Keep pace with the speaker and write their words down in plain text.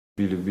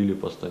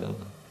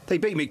They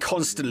beat me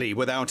constantly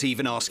without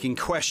even asking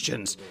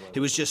questions.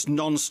 It was just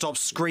non-stop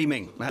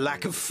screaming, a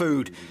lack of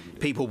food.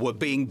 People were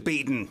being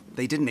beaten.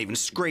 They didn't even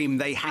scream,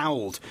 they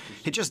howled.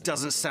 It just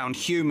doesn't sound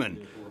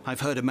human.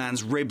 I've heard a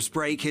man's ribs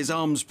break, his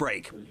arms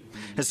break.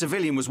 A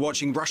civilian was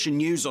watching Russian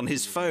news on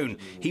his phone.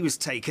 He was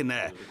taken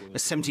there. A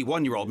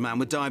 71-year-old man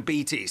with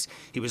diabetes.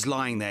 He was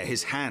lying there,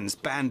 his hands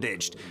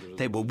bandaged.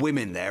 There were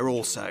women there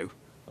also.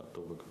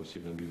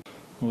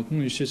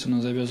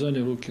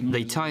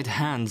 They tied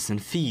hands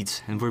and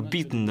feet and were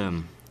beating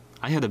them.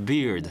 I had a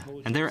beard,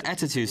 and their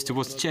attitudes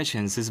towards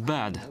Chechens is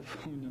bad.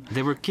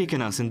 They were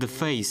kicking us in the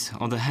face,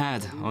 on the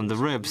head, on the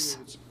ribs,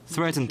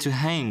 threatened to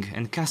hang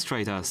and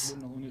castrate us.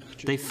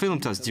 They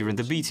filmed us during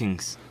the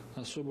beatings.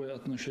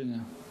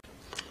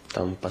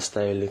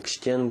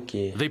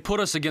 They put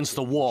us against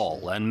the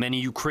wall, and many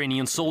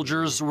Ukrainian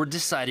soldiers were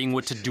deciding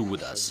what to do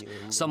with us.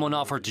 Someone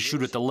offered to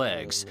shoot at the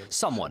legs,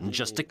 someone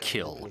just to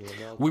kill.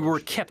 We were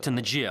kept in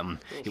the gym.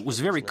 It was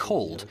very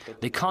cold.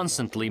 They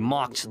constantly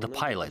mocked the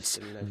pilots,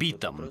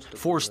 beat them,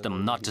 forced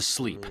them not to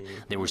sleep.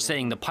 They were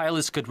saying the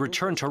pilots could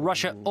return to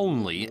Russia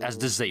only as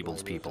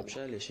disabled people.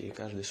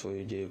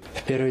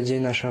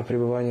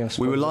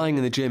 We were lying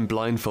in the gym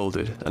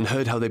blindfolded and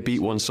heard how they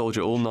beat one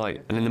soldier all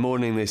night, and in the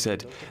morning they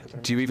said,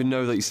 "Do you even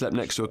know that you slept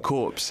next to a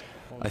corpse?"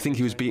 I think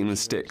he was beaten with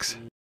sticks.